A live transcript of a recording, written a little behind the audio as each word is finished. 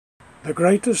The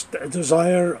greatest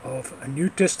desire of New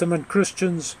Testament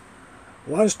Christians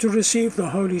was to receive the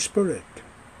Holy Spirit.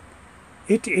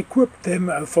 It equipped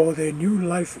them for their new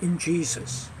life in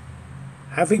Jesus,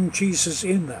 having Jesus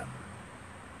in them,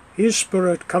 His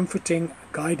Spirit comforting,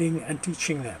 guiding and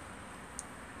teaching them.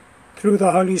 Through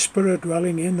the Holy Spirit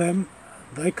dwelling in them,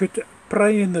 they could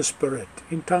pray in the Spirit,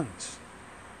 in tongues,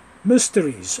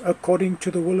 mysteries according to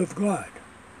the will of God.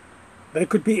 They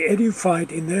could be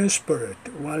edified in their spirit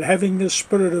while having the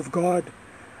Spirit of God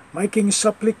making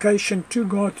supplication to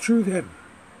God through them.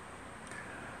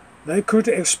 They could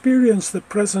experience the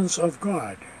presence of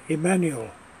God,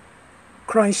 Emmanuel,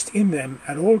 Christ in them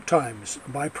at all times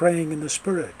by praying in the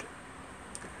Spirit.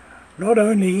 Not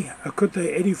only could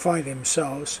they edify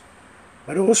themselves,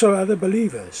 but also other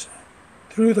believers,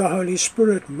 through the Holy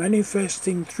Spirit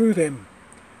manifesting through them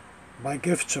by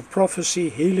gifts of prophecy,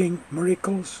 healing,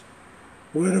 miracles,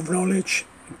 word of knowledge,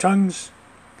 tongues,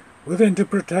 with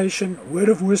interpretation, word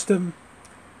of wisdom,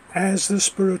 as the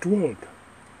Spirit willed.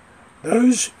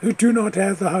 Those who do not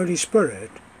have the Holy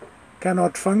Spirit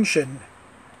cannot function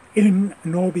in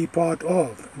nor be part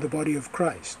of the body of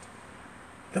Christ.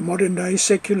 The modern-day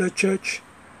secular church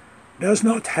does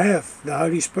not have the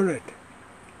Holy Spirit.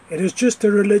 It is just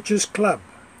a religious club,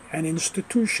 an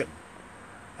institution,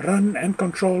 run and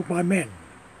controlled by men.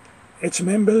 Its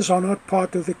members are not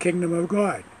part of the kingdom of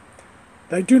God.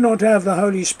 They do not have the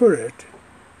Holy Spirit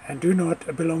and do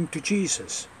not belong to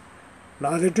Jesus.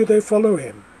 Neither do they follow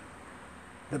Him.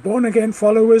 The born-again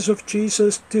followers of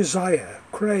Jesus desire,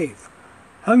 crave,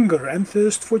 hunger and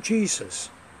thirst for Jesus,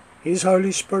 His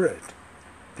Holy Spirit.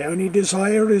 Their only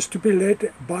desire is to be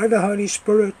led by the Holy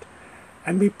Spirit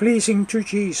and be pleasing to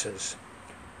Jesus.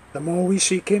 The more we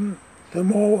seek Him, the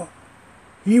more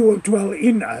He will dwell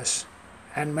in us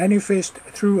and manifest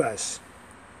through us.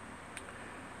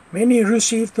 Many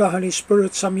received the Holy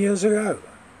Spirit some years ago,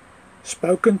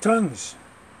 spoke in tongues,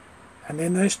 and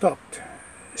then they stopped.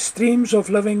 Streams of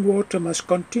living water must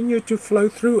continue to flow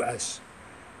through us,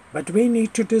 but we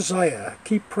need to desire,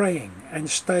 keep praying, and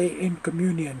stay in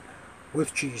communion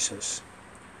with Jesus.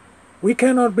 We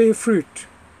cannot bear fruit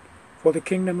for the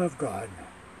kingdom of God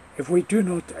if we do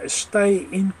not stay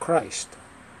in Christ,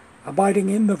 abiding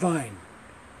in the vine.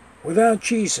 Without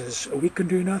Jesus, we can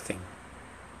do nothing.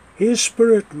 His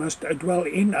Spirit must dwell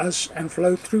in us and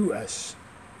flow through us.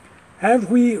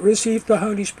 Have we received the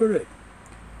Holy Spirit?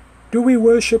 Do we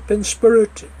worship in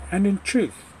spirit and in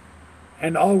truth?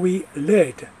 And are we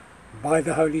led by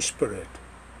the Holy Spirit?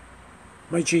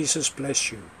 May Jesus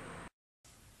bless you.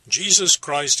 Jesus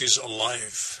Christ is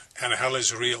alive and hell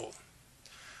is real.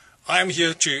 I am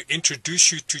here to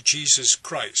introduce you to Jesus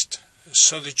Christ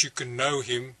so that you can know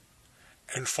Him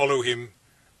and follow Him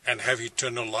and have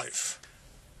eternal life.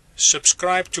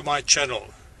 Subscribe to my channel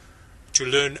to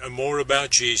learn more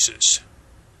about Jesus.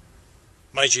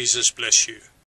 May Jesus bless you.